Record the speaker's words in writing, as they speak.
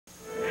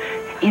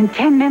In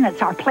 10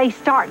 minutes, our play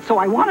starts, so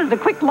I wanted a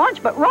quick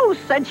lunch, but Rose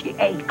said she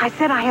ate. I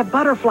said I have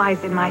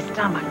butterflies in my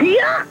stomach.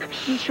 Yuck!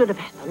 She should have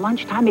had the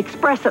lunchtime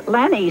express at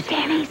Lenny's.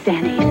 Denny's.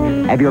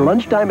 Have your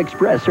lunchtime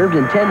express served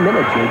in 10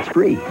 minutes and it's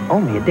free.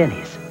 Only at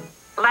Denny's.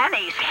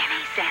 Lenny's.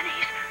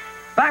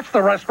 That's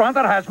the restaurant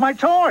that has my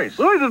toys.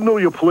 I didn't know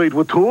you played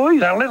with toys.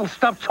 They're little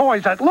stuffed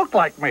toys that look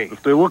like me.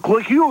 If they look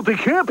like you, they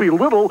can't be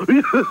little.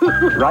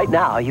 Right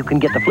now, you can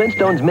get the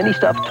Flintstones mini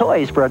stuffed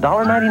toys for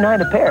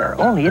 $1.99 a pair,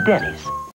 only at Denny's.